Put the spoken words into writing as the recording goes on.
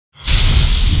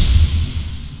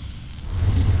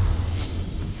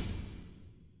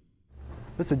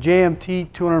This is a JMT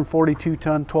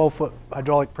 242-ton, 12-foot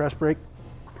hydraulic press brake.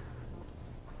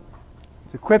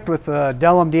 It's equipped with a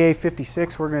Delem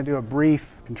DA-56. We're going to do a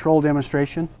brief control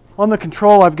demonstration. On the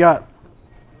control, I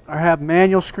have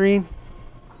manual screen,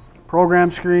 program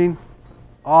screen,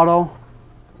 auto,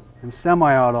 and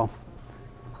semi-auto.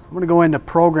 I'm going to go into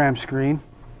program screen.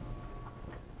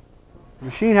 The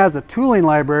machine has a tooling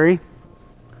library.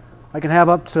 I can have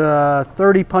up to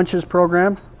 30 punches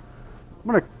programmed. I'm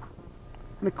going to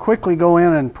quickly go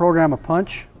in and program a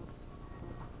punch.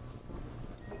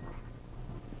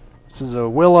 This is a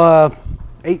Willa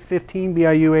 815,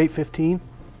 BIU 815.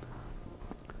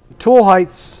 The tool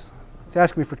heights, it's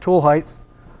asking me for tool height,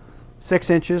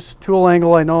 6 inches. Tool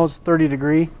angle, I know, is 30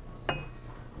 degree.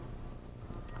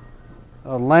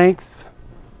 Length,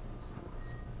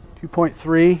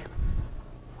 2.3.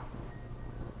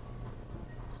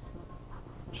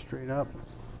 Straight up.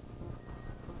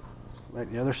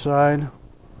 Right the other side,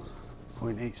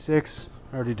 0.86.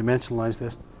 I already dimensionalized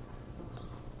this.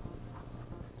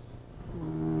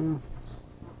 Come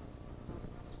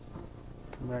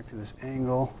back to this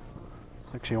angle.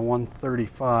 It's actually a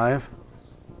 135.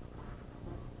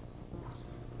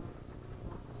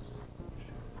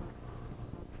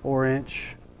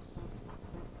 Four-inch.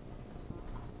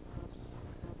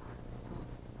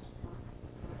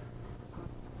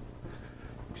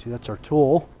 See, that's our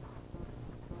tool.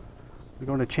 We're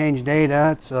going to change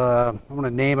data. It's I'm going to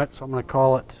name it, so I'm going to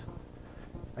call it.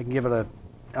 I can give it an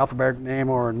alphabetic name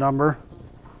or a number.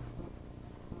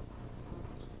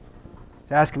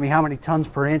 It's asking me how many tons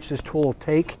per inch this tool will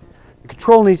take. The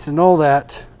control needs to know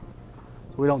that,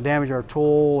 so we don't damage our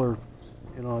tool, or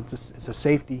it's a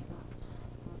safety.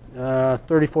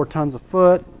 34 tons a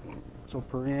foot, so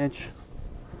per inch.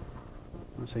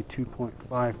 I'm going to say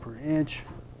 2.5 per inch.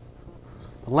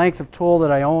 The length of tool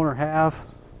that I own or have,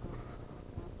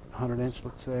 100 inch,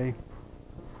 let's say.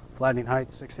 Flattening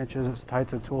height, 6 inches. That's the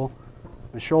height of the tool.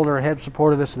 The shoulder or head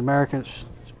supported. This in American, it's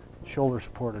shoulder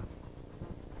supported.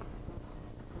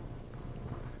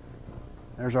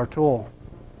 There's our tool.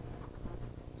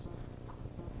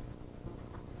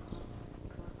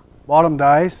 Bottom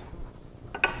dies.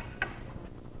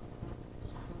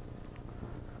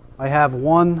 I have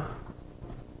 1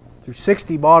 through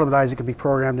 60 bottom dies that can be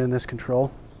programmed in this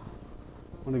control.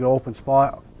 I'm going to go open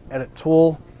spot, edit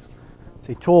tool.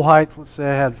 Say tool height, let's say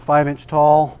I had 5-inch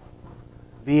tall.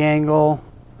 V angle,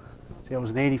 say it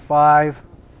was an 85.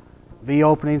 V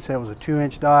opening, say it was a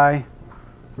 2-inch die.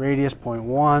 Radius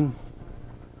 0.1.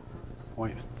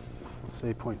 Let's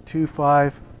say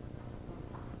 0.25.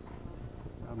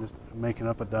 I'm just making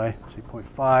up a die, say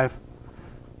 0.5.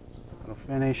 It'll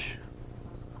finish.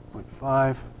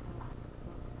 0.5.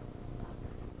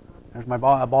 There's my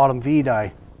bottom V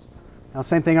die. Now,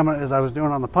 same thing as I was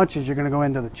doing on the punches, you're going to go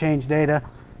into the change data,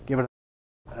 give it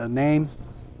a name.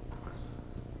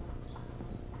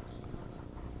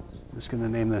 I'm just going to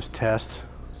name this test.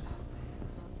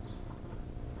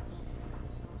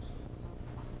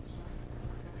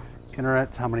 Enter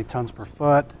it, how many tons per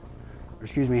foot, or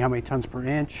excuse me, how many tons per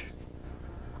inch.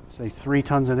 Say 3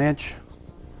 tons an inch.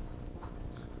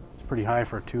 It's pretty high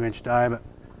for a 2-inch die, but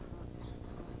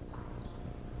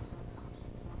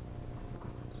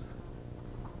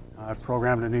I've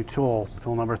programmed a new tool,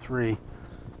 tool number 3.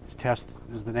 This test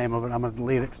is the name of it. I'm going to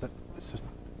delete it because it's just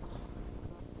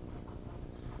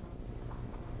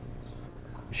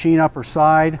machine upper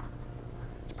side.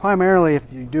 It's primarily if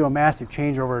you do a massive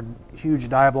changeover, a huge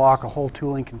die block, a whole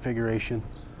tooling configuration.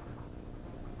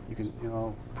 You can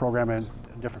program in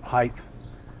a different height.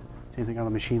 Same thing on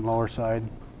the machine lower side.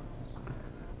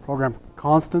 Program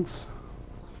constants.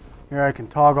 Here I can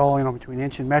toggle between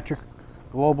inch and metric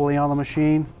globally on the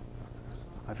machine.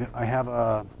 I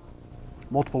have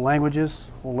multiple languages,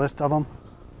 a whole list of them,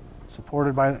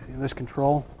 supported by this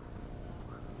control.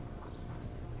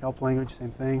 Help language,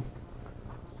 same thing.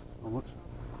 Oh, whoops.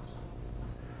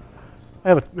 I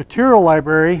have a material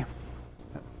library.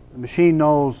 The machine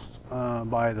knows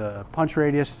by the punch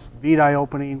radius, V-die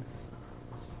opening,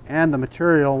 and the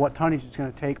material what tonnage it's going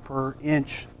to take per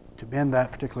inch to bend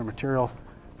that particular material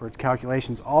for its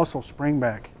calculations. Also spring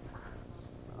back.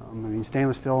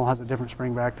 Stainless steel has a different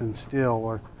spring back than steel,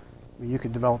 or you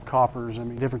could develop coppers,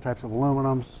 different types of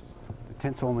aluminums. The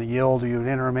tensile and the yield, you would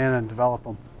enter them in and develop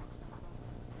them.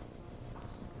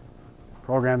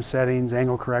 Program settings,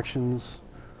 angle corrections,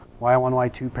 Y1,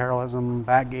 Y2 parallelism,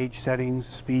 back gauge settings,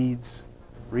 speeds,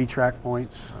 retract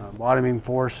points, bottoming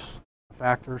force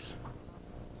factors.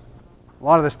 A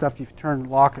lot of this stuff, if you turn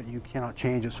lock it, you cannot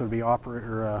change it, so it'd be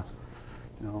operator,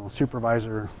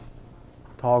 supervisor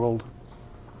toggled.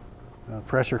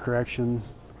 Pressure correction,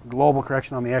 global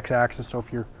correction on the x-axis. So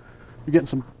if you're getting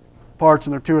some parts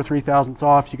and they're 2 or 3 thousandths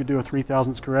off, you could do a 3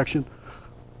 thousandths correction.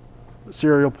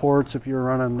 Serial ports, if you're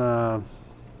running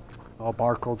all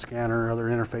barcode scanner, other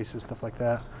interfaces, stuff like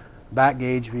that. Back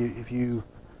gauge, if you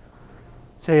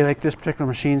say like this particular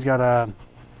machine's got a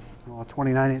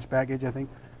 29-inch back gauge, I think.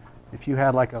 If you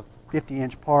had like a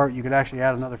 50-inch part, you could actually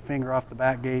add another finger off the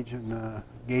back gauge and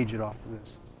gauge it off of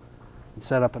this, and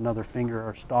set up another finger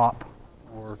or stop,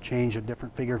 or change a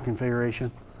different figure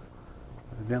configuration.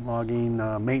 Event logging,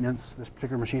 maintenance. This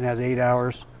particular machine has 8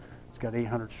 hours. It's got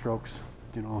 800 strokes,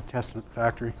 tested at the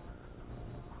factory.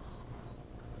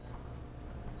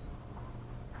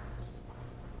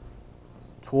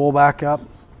 Tool backup.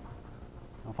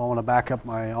 If I want to back up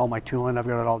all my tooling, I've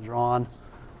got it all drawn.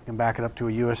 I can back it up to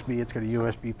a USB. It's got a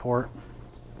USB port.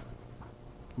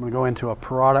 I'm going to go into a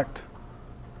product.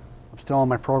 I'm still on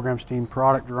my programs team,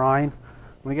 product drawing.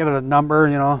 I'm going to give it a number,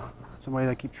 some way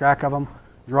to keep track of them.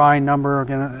 Drawing number,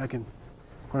 again, I can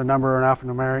put a number or an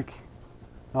alphanumeric.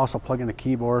 And also plug in a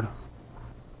keyboard.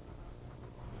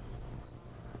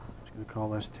 I'm just going to call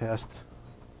this test.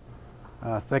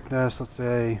 Thickness, let's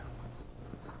say,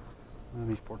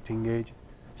 maybe 14 gauge.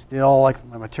 Still, like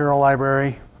my material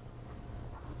library.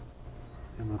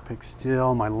 I'm going to pick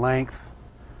still. My length,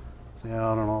 say,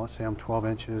 I don't know, let's say I'm 12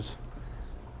 inches.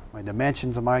 My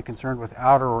dimensions, am I concerned with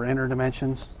outer or inner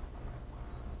dimensions?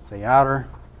 Say outer.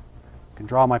 I can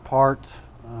draw my part.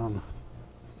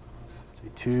 Say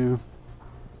 2.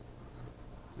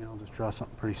 I'll just draw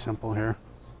something pretty simple here.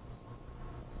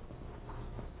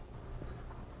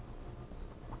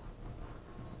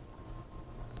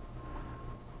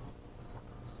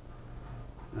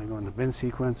 I go into bin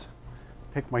sequence,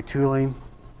 pick my tooling.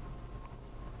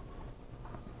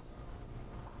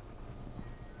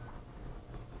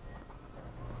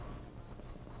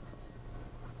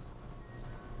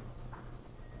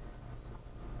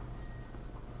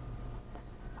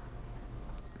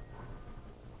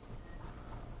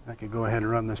 I could go ahead and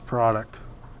run this product.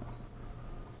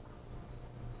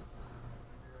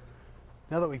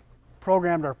 Now that we've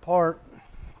programmed our part,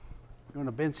 we're going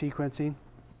to bin sequencing.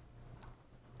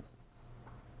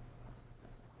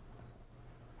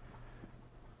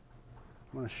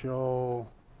 I'm going to show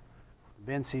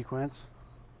bin sequence.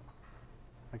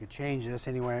 I could change this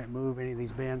anyway, move any of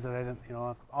these bins that I didn't,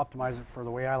 optimize it for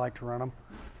the way I like to run them.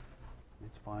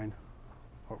 It's fine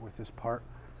with this part.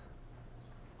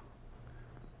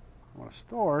 I want to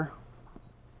store.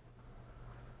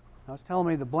 Now it's telling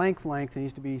me the blank length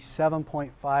needs to be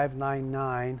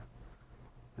 7.599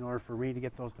 in order for me to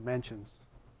get those dimensions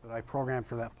that I programmed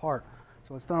for that part.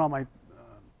 So it's done all my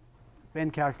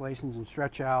bin calculations and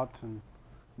stretch out and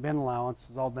bin allowance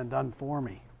has all been done for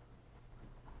me.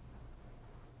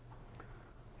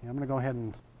 Okay, I'm going to go ahead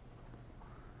and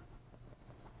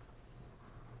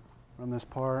run this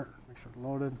part, make sure it's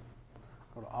loaded.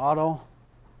 Go to auto.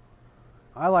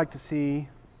 I like to see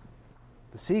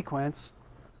the sequence,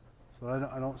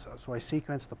 so I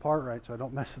sequence the part right, so I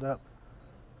don't mess it up.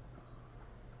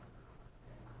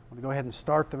 I'm going to go ahead and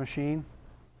start the machine.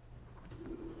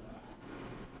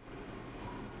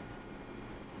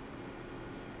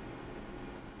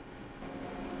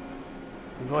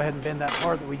 And go ahead and bin that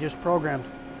part that we just programmed.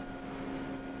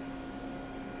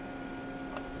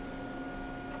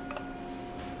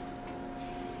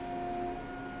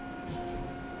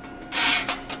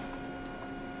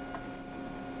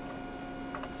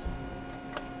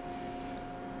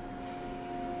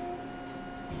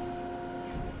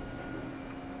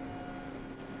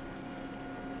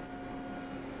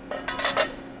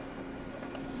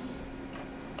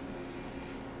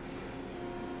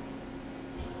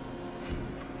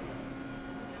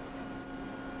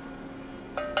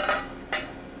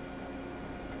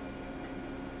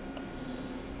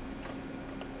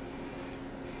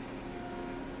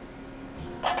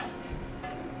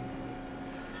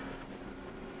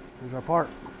 Here's our part.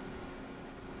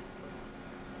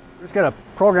 We're just going to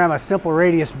program a simple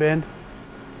radius bin.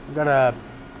 I've got a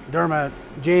Derma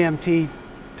JMT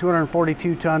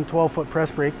 242 ton 12-foot press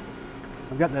brake.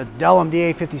 I've got the Delem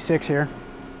DA-56 here.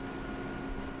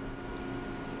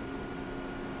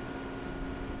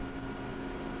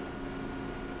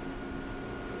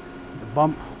 The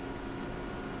bump.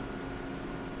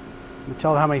 I'm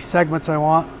tell it how many segments I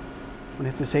want. I'm going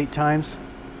to hit this 8 times.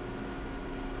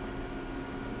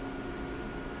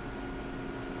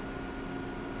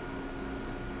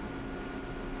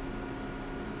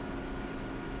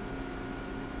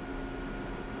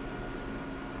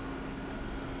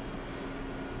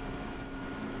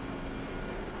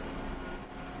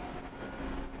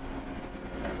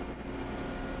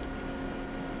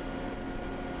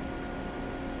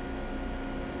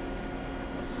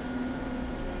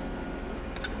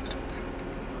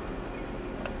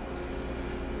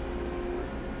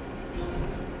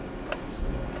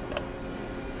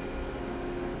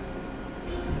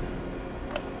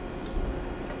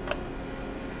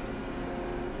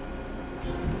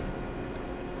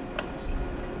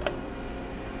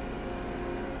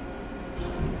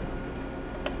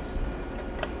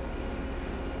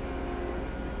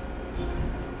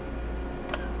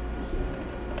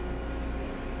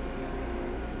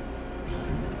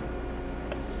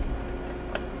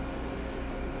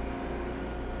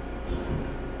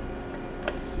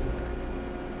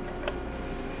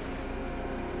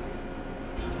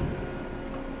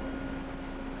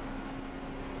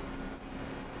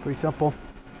 Pretty simple.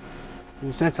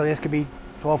 And essentially, this could be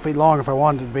 12 feet long if I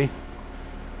wanted it to be.